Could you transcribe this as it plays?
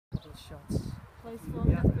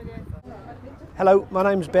Hello, my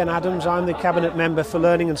name's Ben Adams. I'm the Cabinet Member for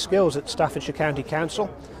Learning and Skills at Staffordshire County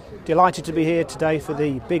Council. Delighted to be here today for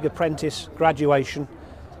the big apprentice graduation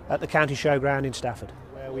at the County Showground in Stafford,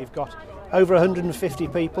 where we've got over 150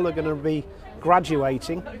 people are going to be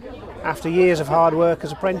graduating after years of hard work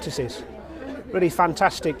as apprentices. Really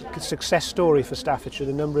fantastic success story for Staffordshire,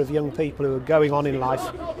 the number of young people who are going on in life,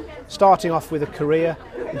 starting off with a career.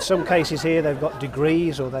 In some cases here they've got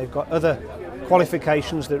degrees or they've got other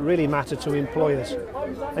qualifications that really matter to employers.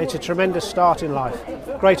 And it's a tremendous start in life.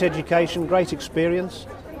 Great education, great experience.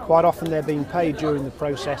 Quite often they're being paid during the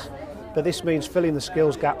process, but this means filling the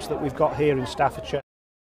skills gaps that we've got here in Staffordshire.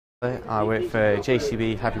 I work for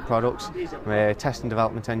JCB Heavy Products. I'm a test and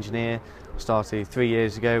development engineer. I started 3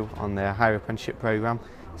 years ago on the higher apprenticeship programme.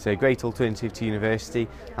 It's a great alternative to university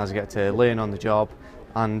as I get to learn on the job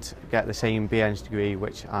and get the same BEng degree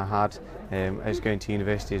which I had as going to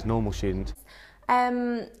university as a normal student.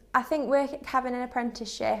 I think having an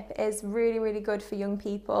apprenticeship is really good for young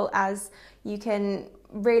people, as you can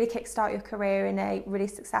really kickstart your career in a really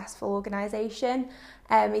successful organisation.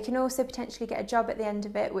 You can also potentially get a job at the end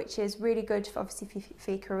of it, which is really good for, obviously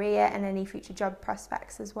for your career and any future job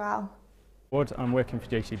prospects as well. I'm working for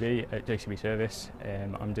JCB at JCB Service.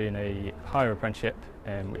 I'm doing a higher apprenticeship,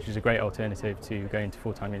 which is a great alternative to going to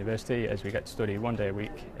full-time university, as we get to study 1 day a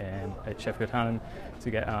week at Sheffield Hallam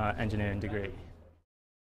to get our engineering degree.